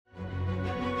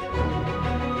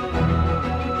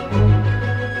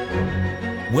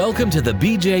Welcome to the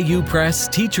BJU Press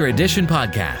Teacher Edition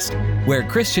podcast, where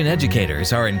Christian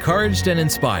educators are encouraged and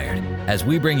inspired as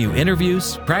we bring you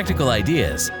interviews, practical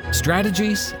ideas,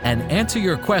 strategies, and answer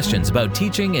your questions about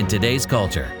teaching in today's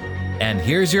culture. And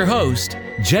here's your host,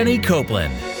 Jenny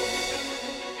Copeland.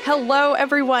 Hello,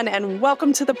 everyone, and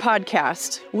welcome to the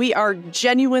podcast. We are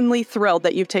genuinely thrilled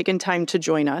that you've taken time to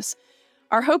join us.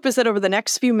 Our hope is that over the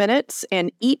next few minutes and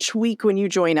each week when you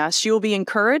join us, you'll be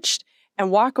encouraged and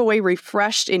walk away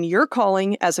refreshed in your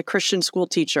calling as a Christian school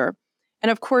teacher. And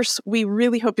of course, we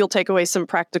really hope you'll take away some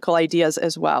practical ideas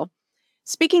as well.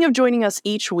 Speaking of joining us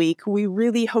each week, we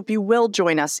really hope you will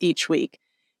join us each week.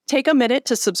 Take a minute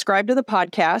to subscribe to the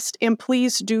podcast, and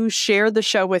please do share the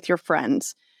show with your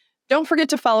friends. Don't forget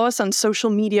to follow us on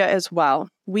social media as well.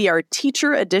 We are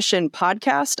Teacher Edition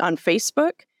Podcast on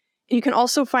Facebook. And you can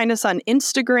also find us on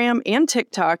Instagram and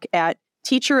TikTok at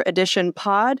Teacher Edition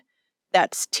Pod.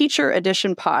 That's Teacher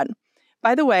Edition Pod.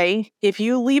 By the way, if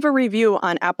you leave a review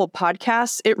on Apple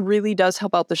Podcasts, it really does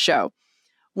help out the show.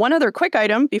 One other quick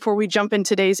item before we jump in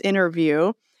today's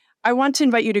interview, I want to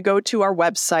invite you to go to our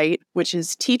website, which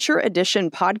is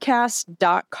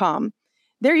teachereditionpodcast.com.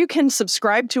 There you can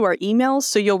subscribe to our emails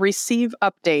so you'll receive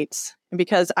updates. And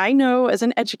because I know as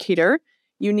an educator,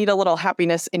 you need a little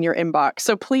happiness in your inbox,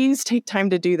 so please take time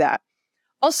to do that.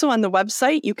 Also on the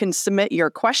website, you can submit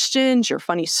your questions, your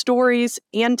funny stories,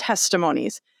 and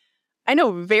testimonies. I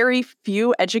know very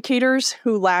few educators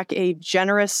who lack a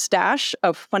generous stash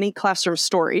of funny classroom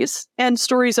stories and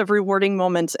stories of rewarding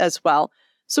moments as well,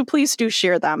 so please do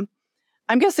share them.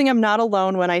 I'm guessing I'm not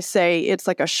alone when I say it's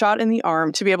like a shot in the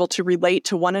arm to be able to relate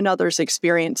to one another's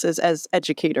experiences as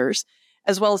educators,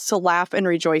 as well as to laugh and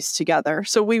rejoice together.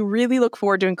 So we really look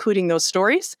forward to including those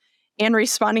stories and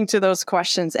responding to those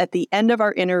questions at the end of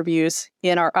our interviews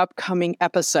in our upcoming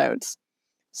episodes.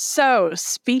 So,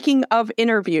 speaking of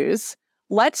interviews,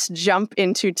 let's jump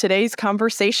into today's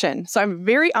conversation. So I'm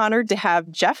very honored to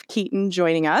have Jeff Keaton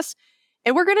joining us,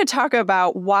 and we're going to talk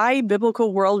about why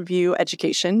biblical worldview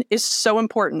education is so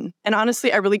important. And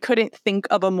honestly, I really couldn't think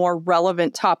of a more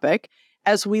relevant topic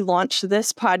as we launch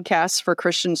this podcast for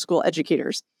Christian school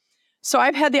educators. So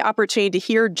I've had the opportunity to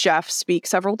hear Jeff speak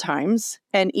several times,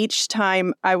 and each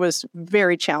time I was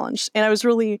very challenged, and I was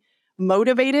really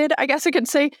motivated, I guess I could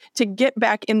say, to get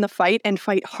back in the fight and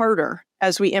fight harder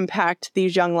as we impact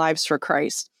these young lives for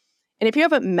Christ. And if you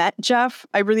haven't met Jeff,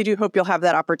 I really do hope you'll have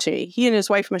that opportunity. He and his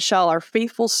wife, Michelle, are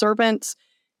faithful servants.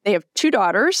 They have 2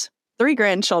 daughters, 3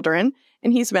 grandchildren,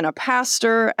 and he's been a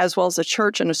pastor as well as a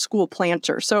church and a school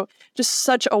planter. So just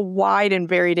such a wide and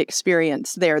varied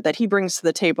experience there that he brings to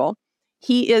the table.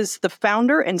 He is the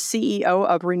founder and CEO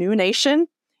of Renew Nation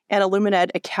and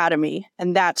Illumined Academy,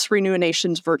 and that's Renew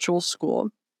Nation's virtual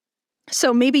school.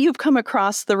 So maybe you've come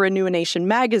across the Renew Nation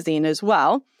magazine as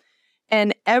well,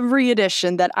 and every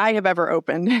edition that I have ever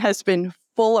opened has been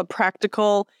full of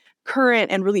practical,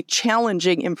 current, and really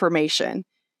challenging information.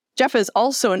 Jeff is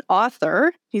also an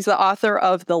author. He's the author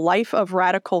of The Life of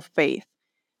Radical Faith.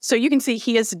 So you can see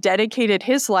he has dedicated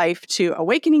his life to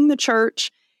awakening the church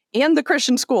and the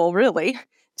Christian school, really,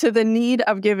 to the need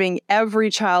of giving every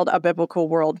child a biblical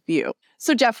worldview.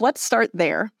 So Jeff, let's start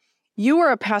there. You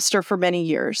were a pastor for many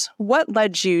years. What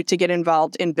led you to get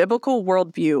involved in biblical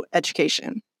worldview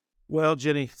education? Well,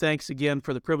 Jenny, thanks again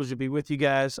for the privilege to be with you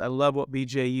guys. I love what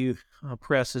BJU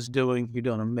Press is doing. You're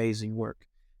doing amazing work.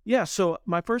 Yeah, so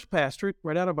my first pastorate,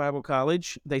 right out of Bible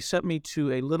college, they sent me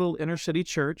to a little inner city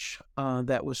church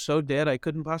that was so dead I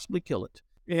couldn't possibly kill it.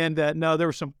 And no, there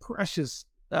were some precious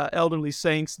elderly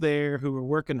saints there who were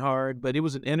working hard, but it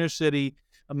was an inner city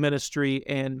ministry,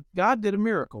 and God did a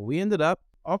miracle. We ended up,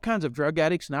 all kinds of drug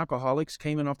addicts and alcoholics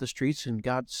came in off the streets, and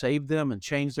God saved them and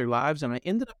changed their lives, and I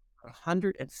ended up with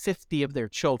 150 of their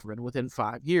children within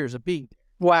 5 years of being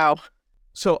there. Wow.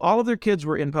 So all of their kids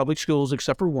were in public schools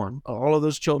except for one. All of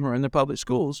those children were in the public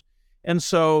schools. And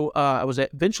so I was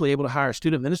eventually able to hire a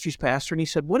student ministries pastor, and he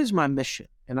said, "What is my mission?"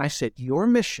 And I said, "Your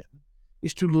mission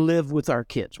is to live with our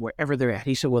kids wherever they're at."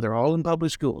 He said, "Well, they're all in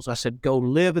public schools." I said, "Go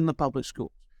live in the public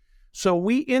schools." So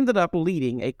we ended up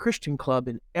leading a Christian club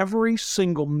in every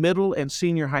single middle and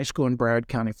senior high school in Broward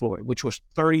County, Florida, which was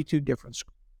 32 different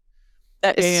schools.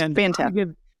 That is fantastic.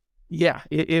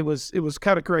 It was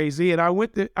kind of crazy. And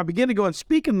I began to go and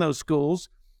speak in those schools.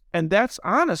 And that's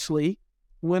honestly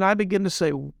when I began to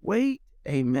say, wait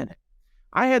a minute.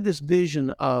 I had this vision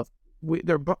of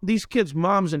these kids'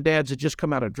 moms and dads had just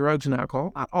come out of drugs and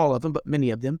alcohol. Not all of them, but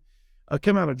many of them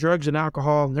come out of drugs and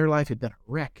alcohol, and their life had been a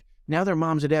wreck. Now their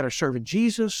moms and dad are serving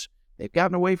Jesus. They've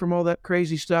gotten away from all that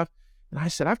crazy stuff. And I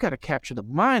said, I've got to capture the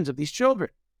minds of these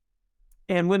children.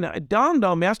 And when it dawned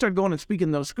on me, I started going and speaking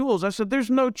in those schools. I said, there's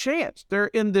no chance. They're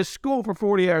in this school for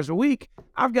 40 hours a week.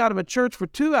 I've got them at church for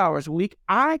 2 hours a week.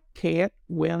 I can't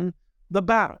win the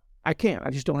battle. I can't.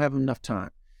 I just don't have enough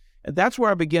time. And that's where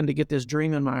I began to get this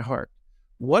dream in my heart.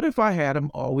 What if I had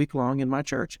them all week long in my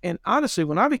church? And honestly,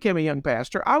 when I became a young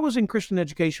pastor, I was in Christian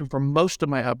education for most of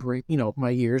my upbringing, my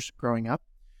years growing up.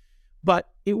 But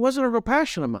it wasn't a real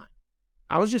passion of mine.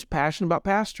 I was just passionate about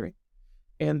pastoring.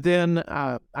 And then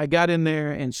I got in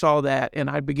there and saw that, and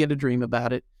I began to dream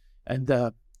about it. And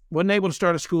wasn't able to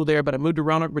start a school there, but I moved to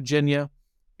Roanoke, Virginia.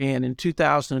 And in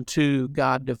 2002,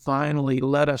 God divinely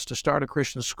led us to start a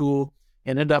Christian school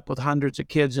and ended up with hundreds of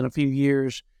kids in a few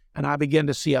years. And I began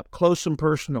to see up close and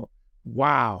personal,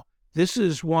 wow, this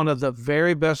is one of the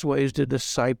very best ways to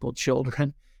disciple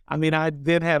children. I mean, I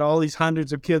then had all these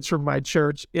hundreds of kids from my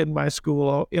church in our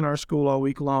school all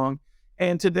week long.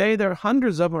 And today there are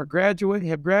hundreds of them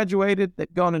have graduated,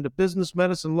 they've gone into business,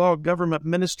 medicine, law, government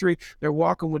ministry. They're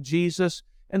walking with Jesus.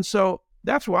 And so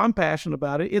that's why I'm passionate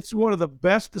about it. It's one of the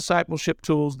best discipleship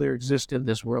tools there exist in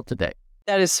this world today.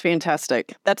 That is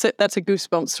fantastic. That's a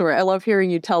goosebump story. I love hearing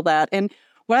you tell that. And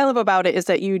what I love about it is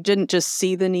that you didn't just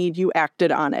see the need, you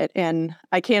acted on it. And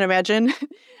I can't imagine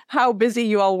how busy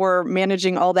you all were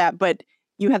managing all that, but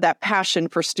you had that passion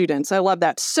for students. I love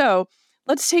that. So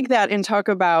let's take that and talk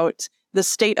about the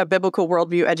state of biblical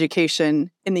worldview education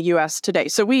in the U.S. today.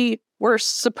 So we're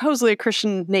supposedly a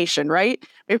Christian nation, right?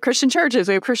 We have Christian churches,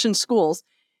 we have Christian schools.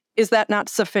 Is that not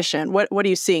sufficient? What are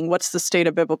you seeing? What's the state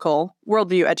of biblical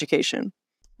worldview education?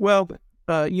 Well,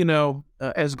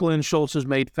 as Glenn Schultz has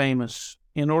made famous,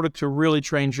 in order to really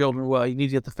train children well, you need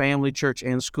to get the family, church,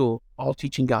 and school all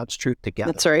teaching God's truth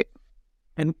together. That's right.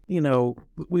 And,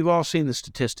 we've all seen the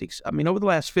statistics. I mean, over the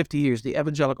last 50 years, the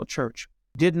evangelical church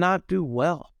did not do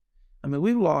well. I mean,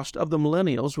 we've lost, of the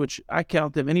millennials, which I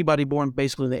count them, anybody born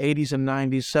basically in the 80s and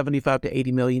 90s, 75 to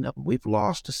 80 million of them, we've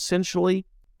lost essentially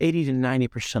 80 to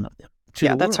 90% of them.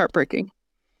 Yeah, that's heartbreaking.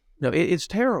 No, it's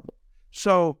terrible.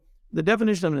 So the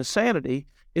definition of insanity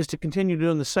is to continue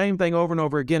doing the same thing over and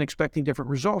over again, expecting different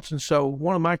results. And so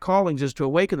one of my callings is to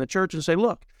awaken the church and say,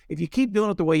 look, if you keep doing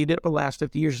it the way you did it for the last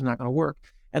 50 years, it's not going to work.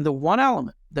 And the one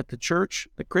element that the church,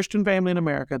 the Christian family in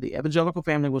America, the evangelical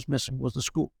family was missing was the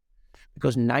school.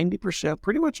 Because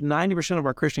pretty much 90% of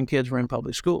our Christian kids were in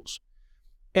public schools.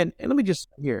 And let me just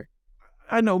here,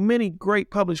 I know many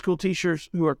great public school teachers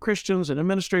who are Christians and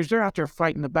administrators. They're out there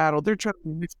fighting the battle. They're trying to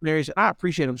be missionaries. And I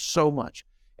appreciate them so much.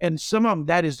 And some of them,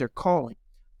 that is their calling.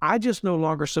 I just no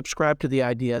longer subscribe to the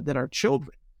idea that our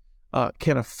children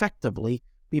can effectively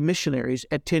be missionaries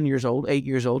at 10 years old, 8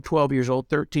 years old, 12 years old,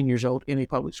 13 years old in a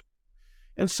public school.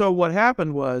 And so what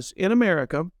happened was in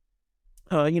America,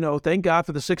 thank God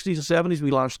for the 60s and 70s,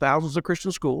 we launched thousands of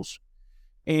Christian schools.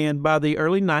 And by the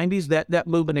early 90s, that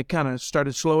movement had kind of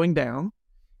started slowing down.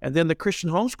 And then the Christian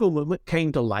homeschool movement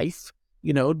came to life,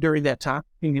 during that time,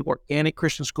 in the organic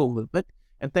Christian school movement.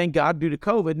 And thank God, due to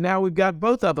COVID, now we've got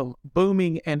both of them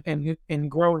booming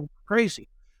and growing crazy.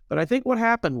 But I think what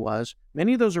happened was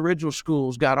many of those original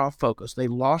schools got off focus. They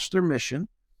lost their mission,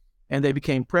 and they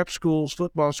became prep schools,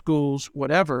 football schools,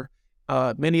 whatever.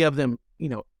 Many of them,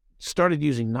 started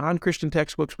using non-Christian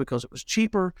textbooks because it was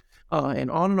cheaper,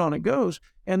 and on it goes.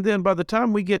 And then by the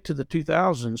time we get to the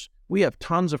 2000s, we have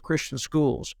tons of Christian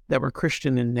schools that were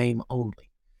Christian in name only.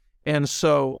 And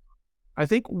so I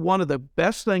think one of the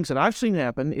best things that I've seen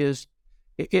happen is,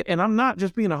 and I'm not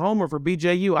just being a homer for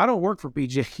BJU, I don't work for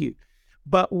BJU,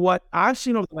 but what I've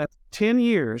seen over the last 10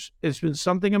 years has been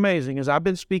something amazing. As I've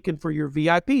been speaking for your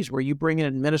VIPs, where you bring in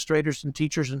administrators and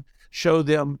teachers and show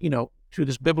them, to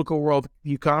this biblical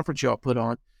worldview conference y'all put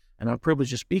on, and I'm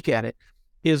privileged to speak at it,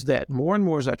 is that more and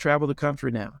more as I travel the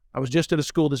country now. I was just at a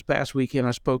school this past weekend.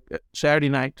 I spoke Saturday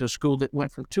night to a school that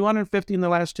went from 250 in the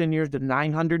last 10 years to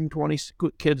 920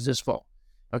 kids this fall.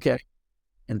 Okay.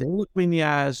 And they look me in the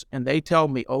eyes and they tell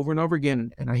me over and over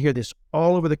again, and I hear this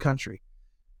all over the country,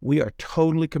 we are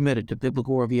totally committed to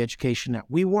biblical worldview education now.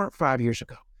 We weren't 5 years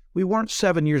ago. We weren't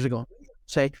 7 years ago.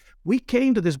 Say, we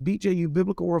came to this BJU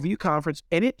Biblical Worldview Conference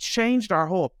and it changed our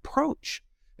whole approach.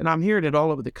 And I'm hearing it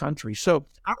all over the country. So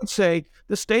I would say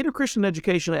the state of Christian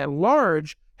education at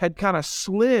large had kind of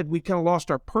slid. We kind of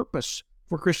lost our purpose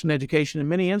for Christian education in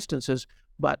many instances.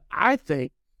 But I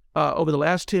think over the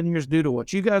last 10 years, due to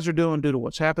what you guys are doing, due to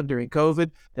what's happened during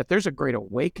COVID, that there's a great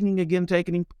awakening again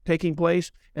taking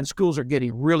place, and schools are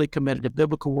getting really committed to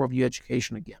biblical worldview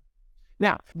education again.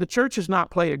 Now, the church has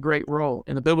not played a great role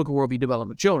in the biblical worldview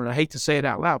development of children. I hate to say it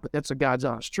out loud, but that's a God's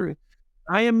honest truth.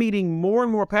 I am meeting more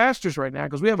and more pastors right now,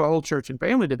 because we have a whole church and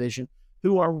family division,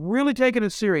 who are really taking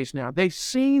it serious now. They've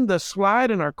seen the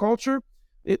slide in our culture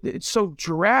It's so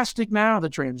drastic now, the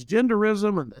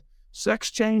transgenderism and the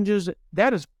sex changes.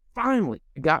 That has finally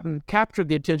captured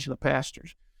the attention of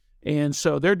pastors. And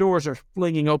so their doors are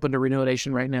flinging open to Renewed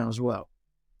Nation right now as well,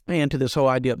 and to this whole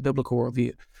idea of biblical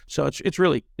worldview. So it's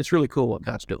really cool what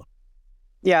God's doing.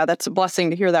 Yeah, that's a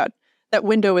blessing to hear that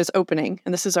window is opening,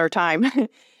 and this is our time.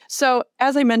 So,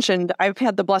 as I mentioned, I've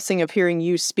had the blessing of hearing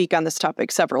you speak on this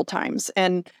topic several times.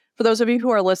 And for those of you who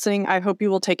are listening, I hope you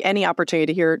will take any opportunity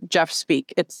to hear Jeff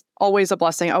speak. It's always a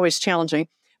blessing, always challenging.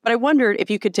 But I wondered if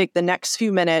you could take the next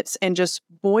few minutes and just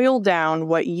boil down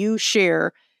what you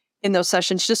share in those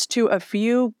sessions just to a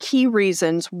few key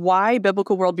reasons why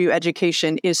biblical worldview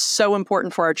education is so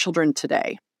important for our children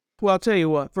today. Well, I'll tell you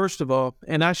what, first of all,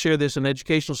 and I share this in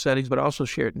educational settings, but I also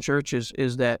share it in churches,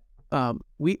 is that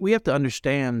we have to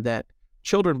understand that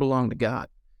children belong to God.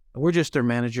 We're just their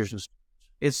managers. And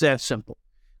it's that simple.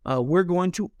 We're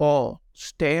going to all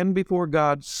stand before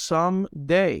God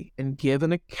someday and give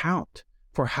an account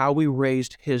for how we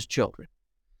raised his children.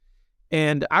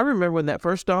 And I remember when that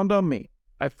first dawned on me.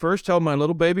 I first held my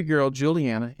little baby girl,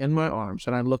 Juliana, in my arms,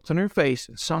 and I looked in her face,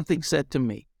 and something said to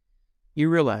me, you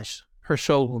realize her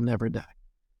soul will never die,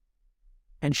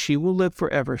 and she will live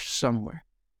forever somewhere.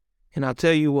 And I'll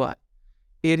tell you what,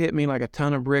 it hit me like a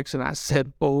ton of bricks, and I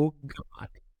said, oh, God,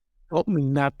 help me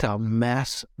not to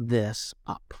mess this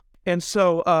up. And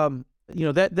so,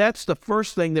 that's the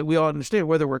first thing that we all understand,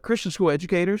 whether we're Christian school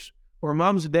educators or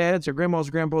moms and dads or grandmas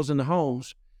and grandpas in the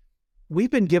homes. We've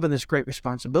been given this great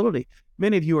responsibility.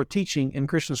 Many of you are teaching in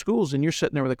Christian schools, and you're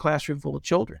sitting there with a classroom full of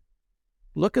children.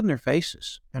 Look in their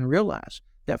faces and realize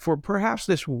that for perhaps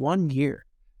this 1 year,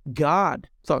 God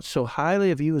thought so highly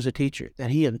of you as a teacher that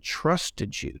he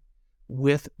entrusted you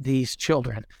with these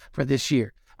children for this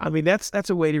year. I mean, that's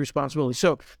a weighty responsibility.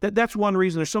 So that's one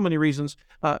reason. There's so many reasons.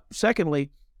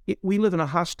 Secondly, we live in a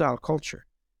hostile culture.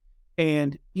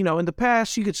 And, in the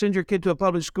past, you could send your kid to a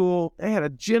public school. They had a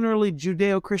generally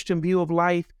Judeo-Christian view of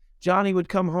life. Johnny would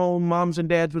come home. Moms and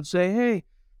dads would say, hey,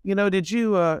 did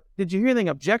you hear anything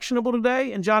objectionable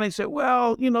today? And Johnny said,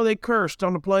 well, they cursed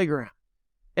on the playground.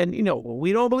 And,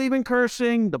 we don't believe in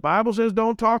cursing. The Bible says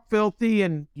don't talk filthy.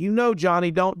 And, Johnny,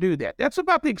 don't do that. That's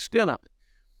about the extent of it.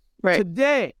 Right.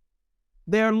 Today,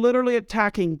 they're literally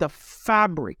attacking the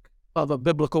fabric of a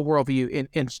biblical worldview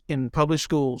in public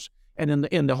schools and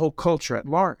in the whole culture at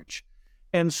large.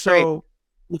 And so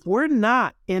if we're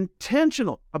not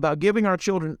intentional about giving our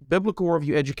children biblical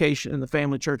worldview education in the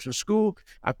family, church, and school,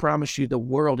 I promise you the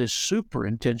world is super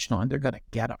intentional, and they're going to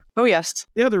get them. Oh, yes.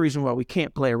 The other reason why we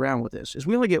can't play around with this is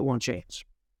we only get one chance.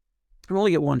 We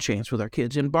only get one chance with our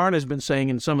kids. And Barna has been saying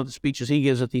in some of the speeches he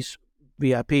gives at these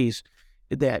VIPs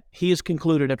that he has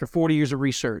concluded after 40 years of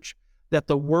research that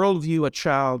the worldview a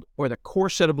child, or the core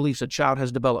set of beliefs a child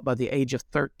has developed by the age of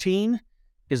 13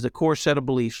 is the core set of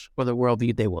beliefs or the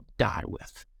worldview they will die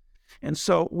with. And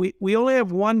so we only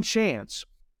have one chance.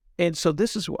 And so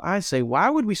this is what I say, why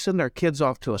would we send our kids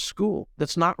off to a school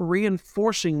that's not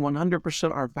reinforcing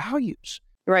 100% our values?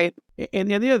 Right.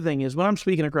 And the other thing is, when I'm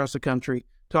speaking across the country,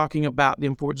 talking about the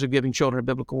importance of giving children a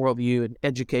biblical worldview and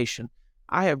education,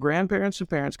 I have grandparents and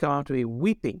parents come up to me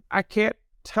weeping. I can't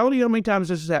tell you how many times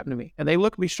this has happened to me. And they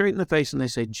look me straight in the face and they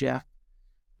say, Jeff,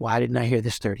 why didn't I hear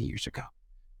this 30 years ago?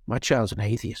 My child's an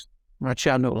atheist. My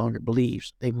child no longer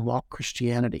believes. They mock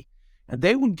Christianity. And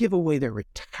they would give away their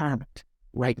retirement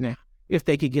right now if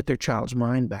they could get their child's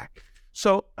mind back.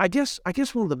 So I guess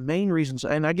one of the main reasons,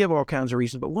 and I give all kinds of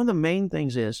reasons, but one of the main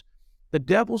things is the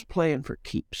devil's playing for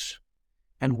keeps.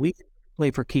 And we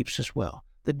play for keeps as well.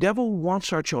 The devil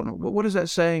wants our children. What is that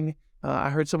saying? I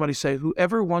heard somebody say,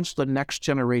 whoever wants the next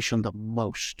generation the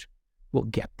most will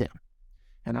get them.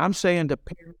 And I'm saying to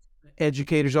parents,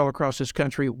 educators all across this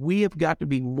country, we have got to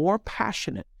be more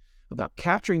passionate about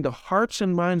capturing the hearts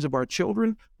and minds of our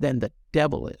children than the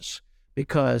devil is,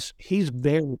 because he's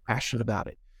very passionate about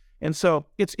it. And so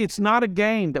it's not a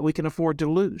game that we can afford to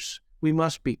lose. We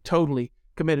must be totally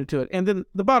committed to it. And then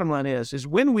the bottom line is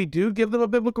when we do give them a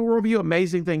biblical worldview,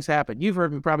 amazing things happen. You've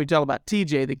heard me probably tell about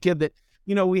TJ, the kid that,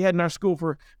 we had in our school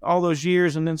for all those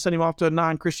years, and then sent him off to a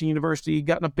non-Christian university. He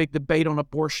got in a big debate on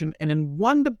abortion. And in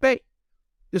one debate,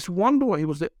 this one boy, he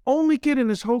was the only kid in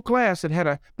his whole class that had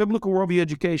a biblical worldview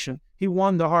education. He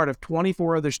won the heart of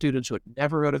 24 other students who had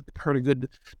never heard a good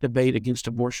debate against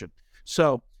abortion.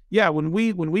 So, yeah, when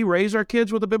we raise our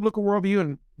kids with a biblical worldview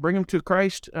and bring them to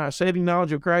Christ, saving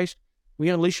knowledge of Christ, we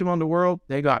unleash them on the world,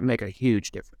 they got to make a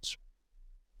huge difference.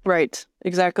 Right,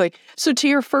 exactly. So to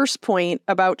your first point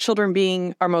about children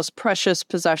being our most precious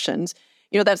possessions,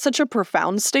 that's such a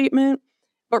profound statement,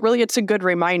 but really it's a good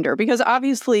reminder, because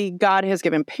obviously God has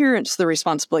given parents the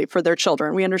responsibility for their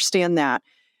children. We understand that.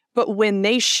 But when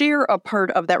they share a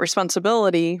part of that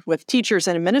responsibility with teachers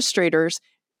and administrators,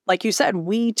 like you said,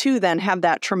 we too then have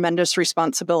that tremendous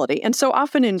responsibility. And so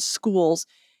often in schools,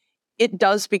 it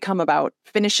does become about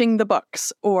finishing the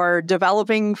books or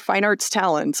developing fine arts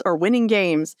talents or winning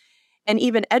games. And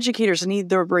even educators need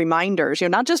the reminders,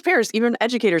 not just parents, even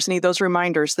educators need those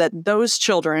reminders that those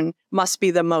children must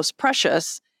be the most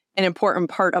precious and important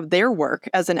part of their work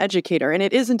as an educator. And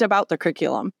it isn't about the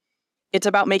curriculum. It's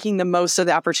about making the most of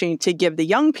the opportunity to give the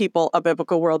young people a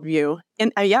biblical worldview.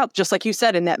 And just like you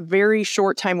said, in that very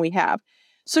short time we have.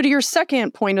 So to your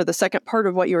second point, or the second part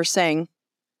of what you were saying,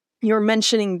 you're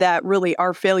mentioning that really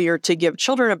our failure to give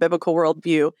children a biblical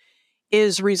worldview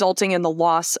is resulting in the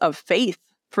loss of faith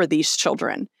for these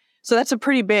children. So that's a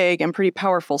pretty big and pretty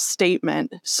powerful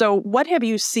statement. So what have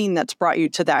you seen that's brought you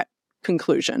to that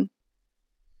conclusion?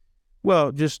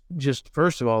 Well, just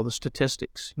first of all, the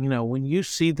statistics. When you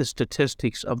see the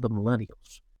statistics of the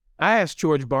millennials, I asked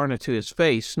George Barna to his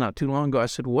face not too long ago. I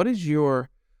said, "What's your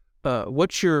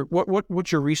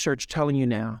research telling you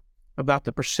now about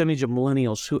the percentage of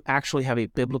millennials who actually have a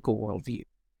biblical worldview?"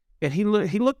 And he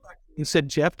looked back and said,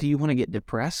 "Jeff, do you want to get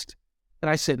depressed?"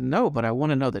 And I said, "No, but I want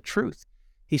to know the truth."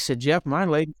 He said, "Jeff, my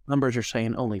latest numbers are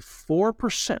saying only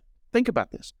 4%. Think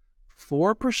about this: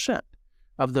 4%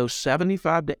 of those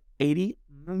 75 to 80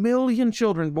 million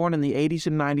children born in the 80s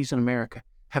and 90s in America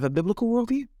have a biblical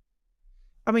worldview."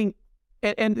 I mean,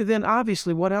 and then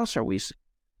obviously, what else are we seeing?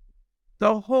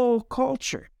 The whole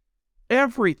culture,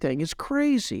 everything is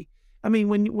crazy. I mean,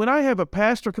 when I have a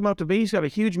pastor come up to me, he's got a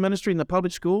huge ministry in the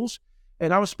public schools,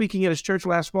 and I was speaking at his church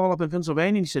last fall up in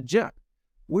Pennsylvania, and he said, "Jeff,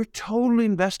 we're totally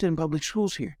invested in public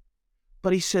schools here."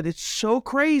 But he said, "It's so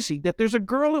crazy that there's a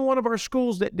girl in one of our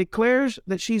schools that declares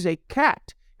that she's a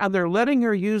cat, and they're letting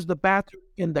her use the bathroom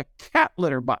in the cat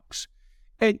litter box."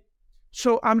 And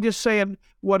so I'm just saying,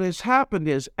 what has happened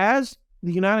is, as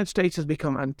the United States has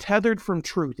become untethered from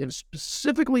truth, and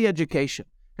specifically education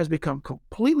has become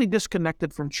completely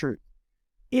disconnected from truth,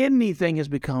 anything has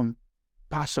become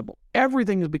possible.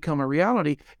 Everything has become a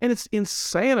reality, and it's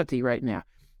insanity right now.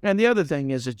 And the other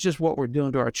thing is, it's just what we're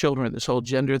doing to our children, this whole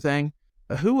gender thing.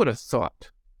 Who would have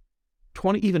thought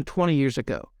 20 years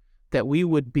ago that we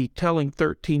would be telling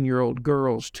 13-year-old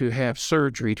girls to have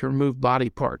surgery to remove body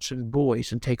parts in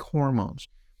boys and take hormones?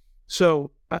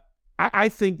 So I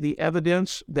think the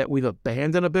evidence that we've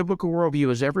abandoned a biblical worldview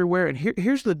is everywhere. And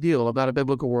here's the deal about a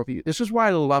biblical worldview. This is why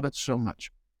I love it so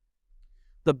much.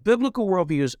 The biblical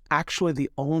worldview is actually the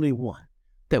only one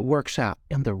that works out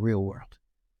in the real world.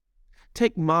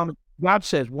 Take mom. God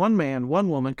says one man, one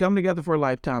woman, come together for a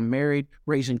lifetime, married,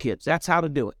 raising kids. That's how to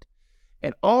do it.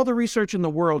 And all the research in the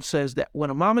world says that when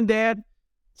a mom and dad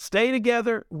stay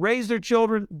together, raise their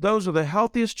children, those are the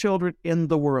healthiest children in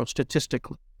the world,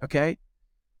 statistically, okay?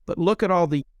 But look at all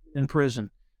the in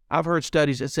prison. I've heard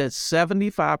studies that said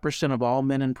 75% of all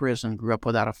men in prison grew up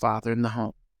without a father in the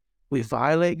home. We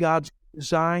violate God's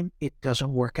design. It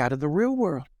doesn't work out in the real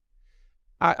world.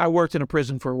 I worked in a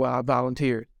prison for a while. I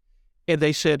volunteered. And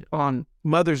they said on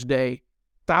Mother's Day,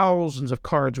 thousands of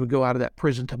cards would go out of that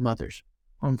prison to mothers.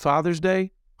 On Father's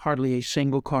Day, hardly a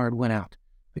single card went out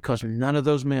because none of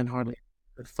those men hardly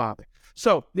had a father.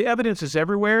 So the evidence is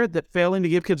everywhere that failing to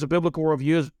give kids a biblical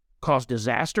worldview has caused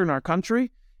disaster in our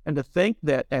country. And to think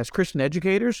that as Christian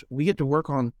educators, we get to work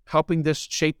on helping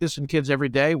shape this in kids every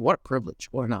day, what a privilege,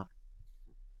 what an honor.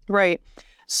 Right.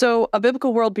 So a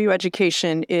biblical worldview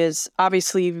education is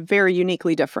obviously very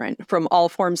uniquely different from all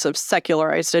forms of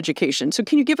secularized education. So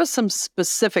can you give us some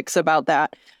specifics about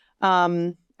that?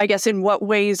 I guess in what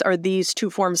ways are these two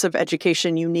forms of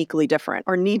education uniquely different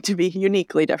or need to be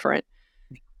uniquely different?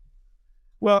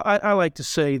 Well, I like to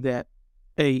say that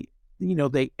they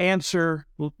answer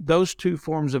those two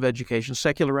forms of education,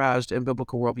 secularized and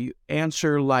biblical worldview,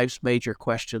 answer life's major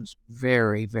questions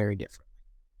very, very differently.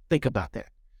 Think about that.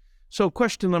 So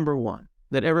question number one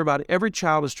that every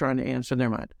child is trying to answer in their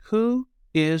mind: who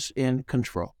is in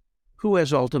control? Who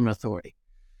has ultimate authority?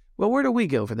 Well, where do we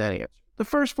go for that answer? The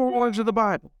first 4 words of the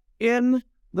Bible: in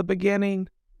the beginning,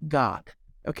 God.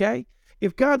 Okay?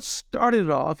 If God started it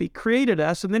all, if he created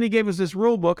us, and then he gave us this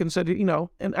rule book and said,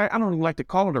 and I don't even like to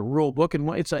call it a rule book, and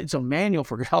it's a manual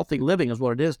for healthy living is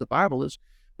what it is, the Bible is.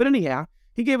 But anyhow,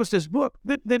 he gave us this book,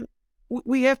 then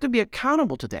we have to be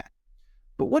accountable to that.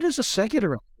 But what does a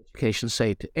secular education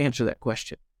say to answer that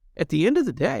question? At the end of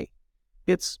the day,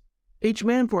 it's each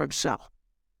man for himself.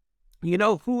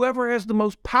 Whoever has the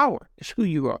most power is who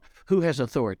you are, who has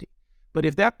authority. But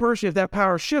if that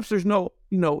power shifts, there's no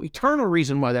eternal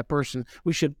reason why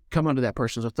we should come under that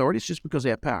person's authority. It's just because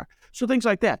they have power. So things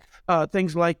like that.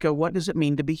 Things like, what does it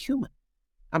mean to be human?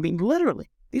 I mean, literally,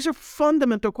 These are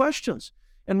fundamental questions.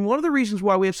 And one of the reasons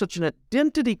why we have such an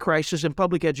identity crisis in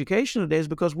public education today is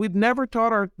because we've never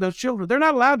taught those children. They're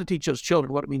not allowed to teach those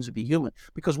children what it means to be human,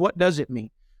 because what does it mean?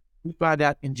 We find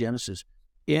out in Genesis.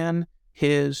 In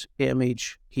his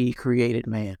image, he created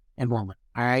man and woman.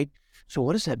 All right? So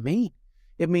what does that mean?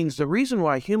 It means the reason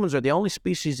why humans are the only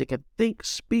species that can think,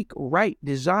 speak, write,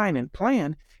 design, and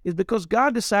plan is because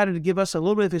God decided to give us a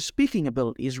little bit of his speaking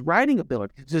ability, his writing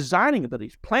ability, his designing ability,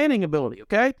 his planning ability,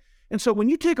 okay? And so when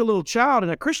you take a little child in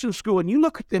a Christian school and you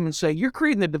look at them and say, you're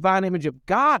creating the divine image of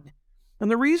God, and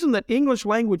the reason that English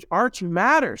language arts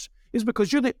matters is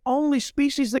because you're the only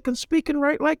species that can speak and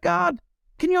write like God.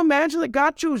 Can you imagine that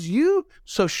God chose you?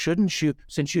 So shouldn't you,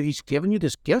 since he's given you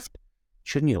this gift,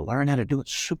 shouldn't you learn how to do it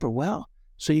super well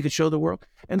so you could show the world?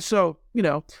 And so,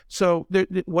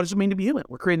 what does it mean to be human?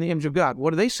 We're creating the image of God.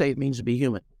 What do they say it means to be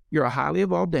human? You're a highly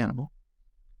evolved animal.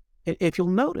 And if you'll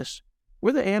notice,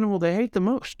 we're the animal they hate the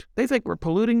most. They think we're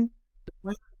polluting the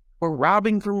planet. We're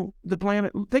robbing from the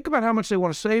planet. Think about how much they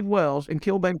want to save whales and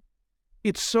kill babies.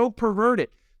 It's so perverted.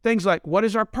 Things like, what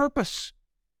is our purpose?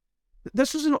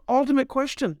 This is an ultimate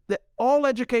question that all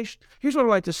education, here's what I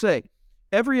like to say.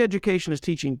 Every education is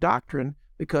teaching doctrine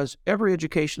because every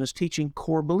education is teaching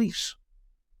core beliefs.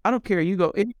 I don't care. You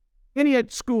go, any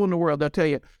school in the world, they'll tell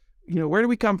you, where do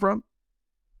we come from?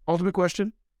 Ultimate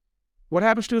question. What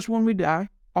happens to us when we die?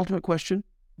 Ultimate question.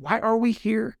 Why are we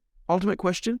here? Ultimate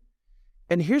question.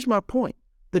 And here's my point.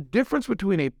 The difference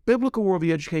between a biblical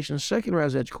worldview education and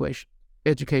secularized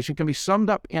education can be summed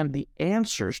up in the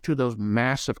answers to those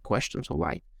massive questions of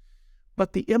life.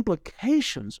 But the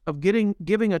implications of giving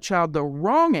a child the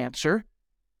wrong answer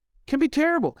can be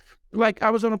terrible. Like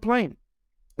I was on a plane,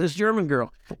 this German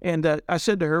girl, and I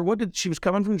said to her, she was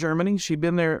coming from Germany. She'd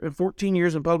been there 14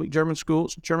 years in German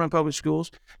public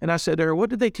schools. And I said to her, what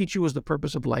did they teach you was the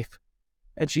purpose of life?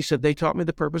 And she said, they taught me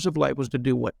the purpose of life was to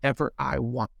do whatever I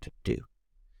want to do.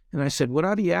 And I said, what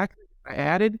are the act? I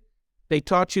added, they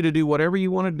taught you to do whatever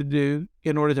you wanted to do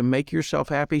in order to make yourself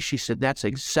happy. She said, that's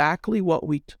exactly what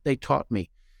they taught me.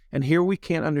 And here we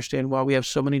can't understand why we have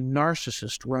so many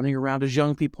narcissists running around as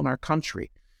young people in our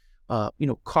country,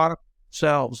 caught up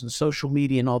themselves and social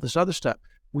media and all this other stuff.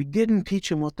 We didn't teach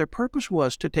them what their purpose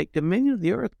was, to take dominion of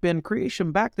the earth, bend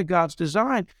creation back to God's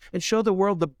design, and show the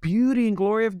world the beauty and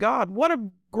glory of God. What a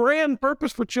grand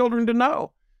purpose for children to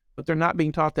know. But they're not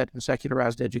being taught that in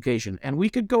secularized education. And we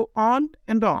could go on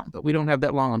and on, but we don't have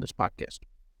that long on this podcast.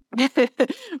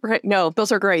 Right. No,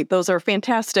 those are great. Those are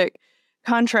fantastic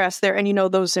contrasts there. And,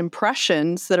 those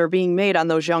impressions that are being made on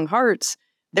those young hearts,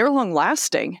 they're long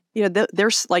lasting.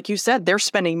 They're, like you said, they're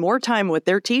spending more time with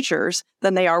their teachers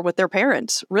than they are with their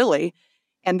parents, really.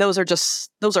 And those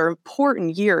are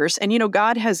important years. And,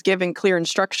 God has given clear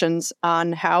instructions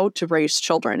on how to raise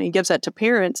children. He gives that to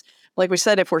parents. Like we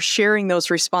said, if we're sharing those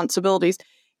responsibilities,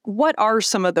 what are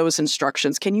some of those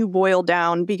instructions? Can you boil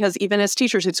down? Because even as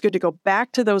teachers, it's good to go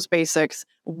back to those basics.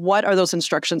 What are those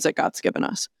instructions that God's given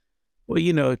us? Well,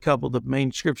 a couple of the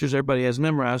main scriptures everybody has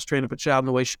memorized: train up a child in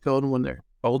the way she should go, and when they're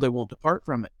old, they won't depart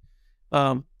from it.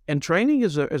 And training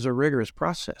is a rigorous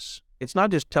process. It's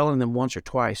not just telling them once or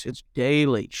twice. It's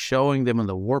daily showing them in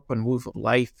the warp and woof of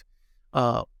life,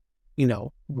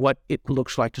 what it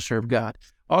looks like to serve God.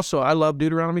 Also, I love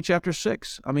Deuteronomy chapter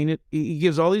 6. I mean, he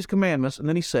gives all these commandments, and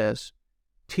then he says,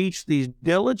 teach these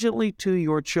diligently to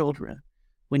your children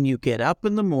when you get up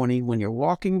in the morning, when you're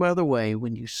walking by the way,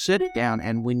 when you sit down,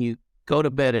 and when you go to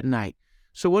bed at night.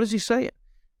 So what does he say?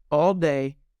 All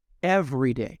day,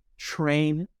 every day,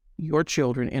 train your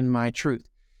children in my truth.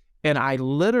 And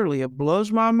it blows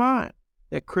my mind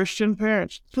that Christian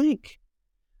parents think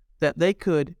that they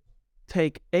could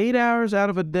take 8 hours out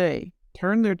of a day,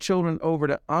 turn their children over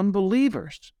to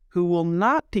unbelievers who will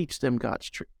not teach them God's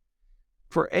truth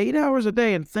for 8 hours a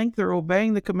day and think they're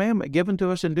obeying the commandment given to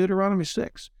us in Deuteronomy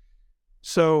 6.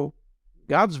 So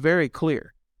God's very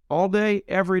clear. All day,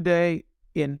 every day,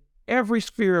 in every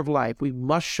sphere of life, we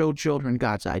must show children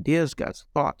God's ideas, God's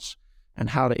thoughts, and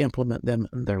how to implement them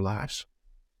in their lives.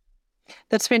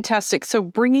 That's fantastic. So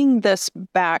bringing this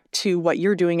back to what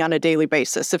you're doing on a daily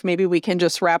basis, if maybe we can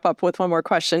just wrap up with one more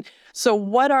question. So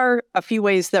what are a few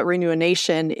ways that Renew a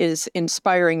Nation is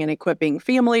inspiring and equipping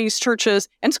families, churches,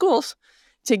 and schools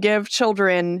to give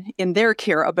children in their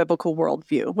care a biblical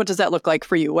worldview? What does that look like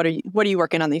for you? What are you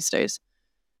working on these days?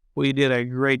 Well, you did a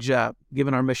great job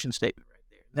giving our mission statement right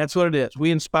there. That's what it is.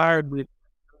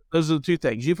 Those are the two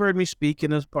things. You've heard me speak,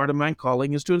 and as part of my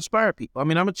calling is to inspire people. I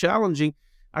mean,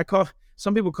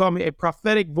 some people call me a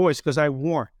prophetic voice because I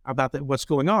warn about what's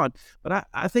going on. But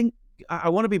I think I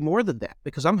want to be more than that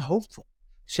because I'm hopeful.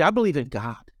 See, I believe in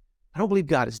God. I don't believe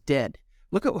God is dead.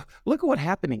 Look at what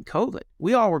happened in COVID.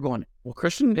 We all were going, will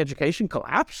Christian education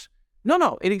collapse?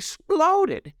 No, it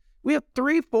exploded. We have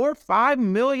 3, 4, 5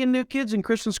 million new kids in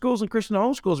Christian schools and Christian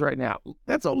homeschools right now.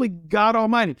 That's only God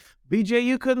Almighty.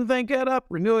 BJU couldn't think that up.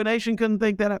 Renewal Nation couldn't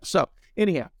think that up. So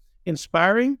anyhow,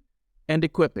 inspiring and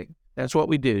equipping. That's what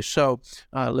we do. So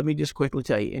let me just quickly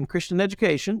tell you, in Christian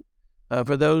education,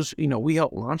 for those, we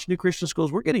help launch new Christian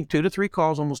schools. We're getting 2 to 3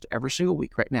 calls almost every single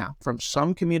week right now from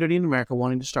some community in America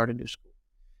wanting to start a new school.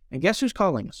 And guess who's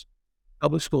calling us?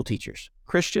 Public school teachers.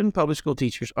 Christian public school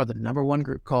teachers are the number one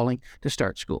group calling to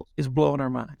start schools. It's blowing our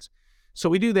minds. So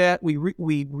we do that. We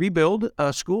rebuild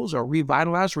schools or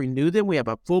revitalize, renew them. We have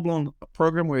a full-blown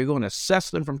program where we go and assess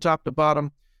them from top to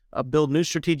bottom, build new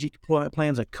strategic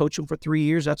plans and coach them for 3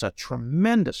 years. That's a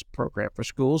tremendous program for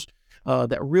schools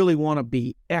that really want to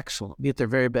be excellent, be at their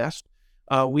very best.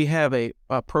 We have a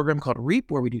program called REAP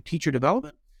where we do teacher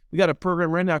development. We got a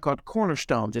program right now called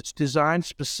Cornerstones. It's designed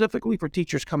specifically for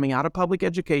teachers coming out of public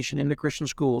education into Christian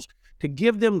schools to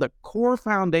give them the core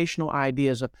foundational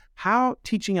ideas of how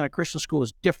teaching in a Christian school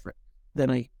is different than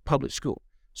a public school.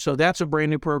 So that's a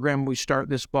brand new program we start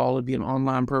this fall. It'll be an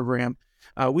online program.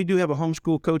 We do have a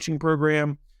homeschool coaching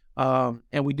program,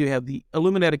 and we do have the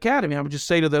Illuminate Academy. I would just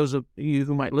say to those of you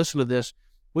who might listen to this,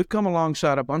 we've come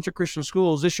alongside a bunch of Christian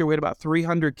schools. This year we had about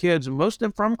 300 kids, and most of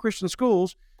them from Christian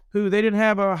schools who they didn't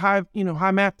have a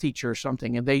high math teacher or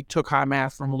something, and they took high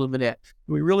math from Illuminate.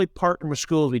 We really partner with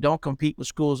schools. We don't compete with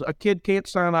schools. A kid can't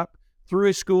sign up through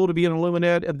a school to be an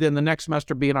Illuminate and then the next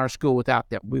semester be in our school without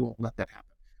them. We won't let that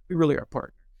happen. We really are a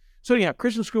partner. So yeah,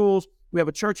 Christian schools, we have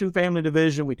a church and family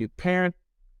division. We do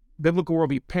biblical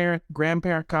worldview parent,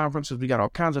 grandparent conferences. We got all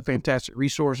kinds of fantastic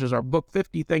resources. Our book,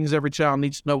 50 Things Every Child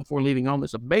Needs to Know Before Leaving Home,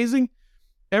 is amazing.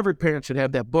 Every parent should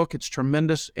have that book. It's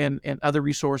tremendous, and other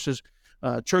resources.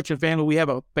 Church and family, we have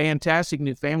a fantastic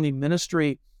new family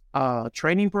ministry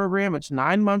training program. It's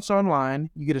 9 months online.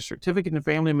 You get a certificate in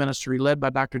family ministry led by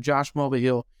Dr. Josh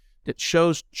Mulvihill that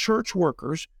shows church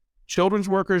workers, children's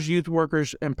workers, youth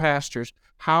workers, and pastors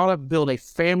how to build a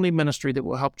family ministry that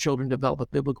will help children develop a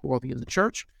biblical worldview in the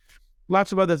church.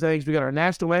 Lots of other things. We got our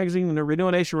national magazine and the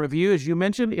Renewal Nation Review, as you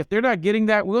mentioned. If they're not getting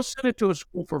that, we'll send it to a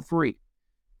school for free.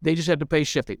 They just have to pay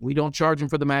shipping. We don't charge them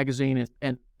for the magazine,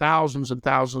 and thousands and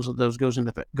thousands of those go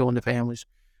into families.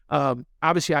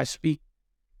 Obviously, I speak.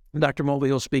 Dr.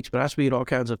 Mulvihill speaks, but I speak at all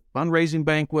kinds of fundraising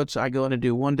banquets. I go in and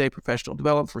do one-day professional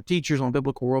development for teachers on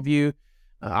biblical worldview.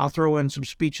 I'll throw in some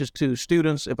speeches to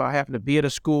students if I happen to be at a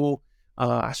school.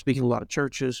 I speak at a lot of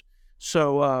churches.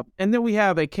 So, and then we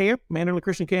have a camp, Manderley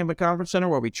Christian Camp and Conference Center,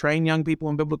 where we train young people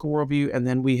in biblical worldview, and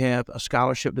then we have a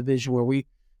scholarship division where we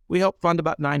help fund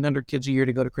about 900 kids a year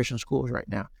to go to Christian schools right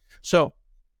now. So,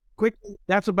 quickly,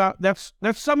 that's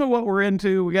some of what we're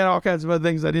into. We got all kinds of other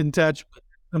things I didn't touch, but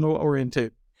some of what we're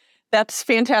into. That's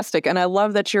fantastic. And I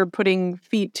love that you're putting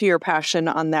feet to your passion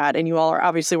on that. And you all are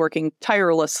obviously working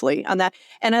tirelessly on that.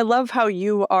 And I love how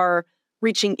you are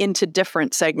reaching into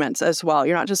different segments as well.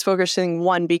 You're not just focusing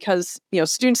one, because,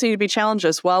 students need to be challenged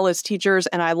as well as teachers.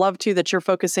 And I love too that you're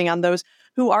focusing on those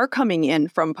who are coming in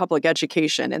from public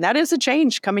education. And that is a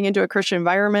change, coming into a Christian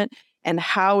environment and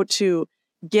how to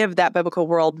give that biblical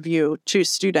worldview to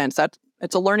students.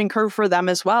 It's a learning curve for them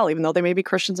as well, even though they may be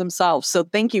Christians themselves. So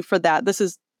thank you for that. This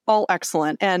is all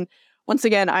excellent. And once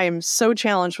again, I am so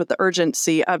challenged with the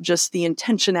urgency of just the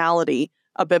intentionality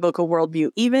of biblical worldview,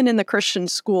 even in the Christian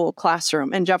school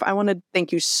classroom. And Jeff, I want to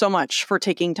thank you so much for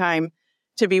taking time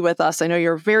to be with us. I know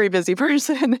you're a very busy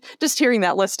person. Just hearing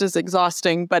that list is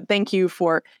exhausting, but thank you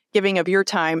for giving of your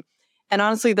time. And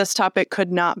honestly, this topic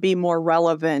could not be more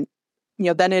relevant,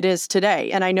 than it is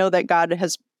today. And I know that God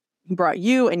has brought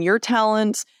you and your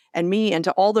talents and me and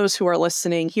to all those who are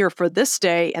listening here for this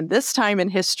day and this time in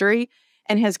history,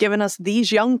 and has given us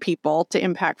these young people to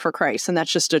impact for Christ. And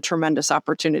that's just a tremendous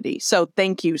opportunity. So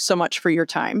thank you so much for your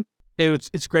time.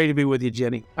 It's great to be with you,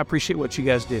 Jenny. I appreciate what you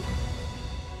guys do.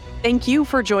 Thank you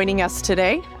for joining us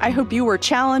today. I hope you were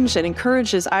challenged and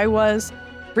encouraged as I was.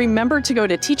 Remember to go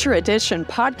to Teacher Edition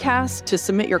Podcast to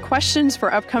submit your questions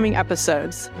for upcoming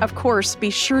episodes. Of course, be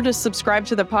sure to subscribe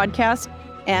to the podcast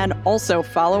and also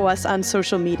follow us on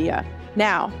social media.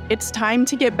 Now, it's time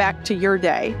to get back to your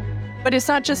day. But it's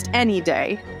not just any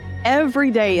day.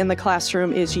 Every day in the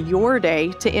classroom is your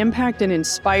day to impact and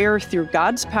inspire through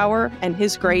God's power and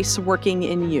His grace working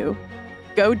in you.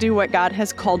 Go do what God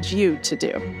has called you to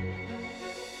do.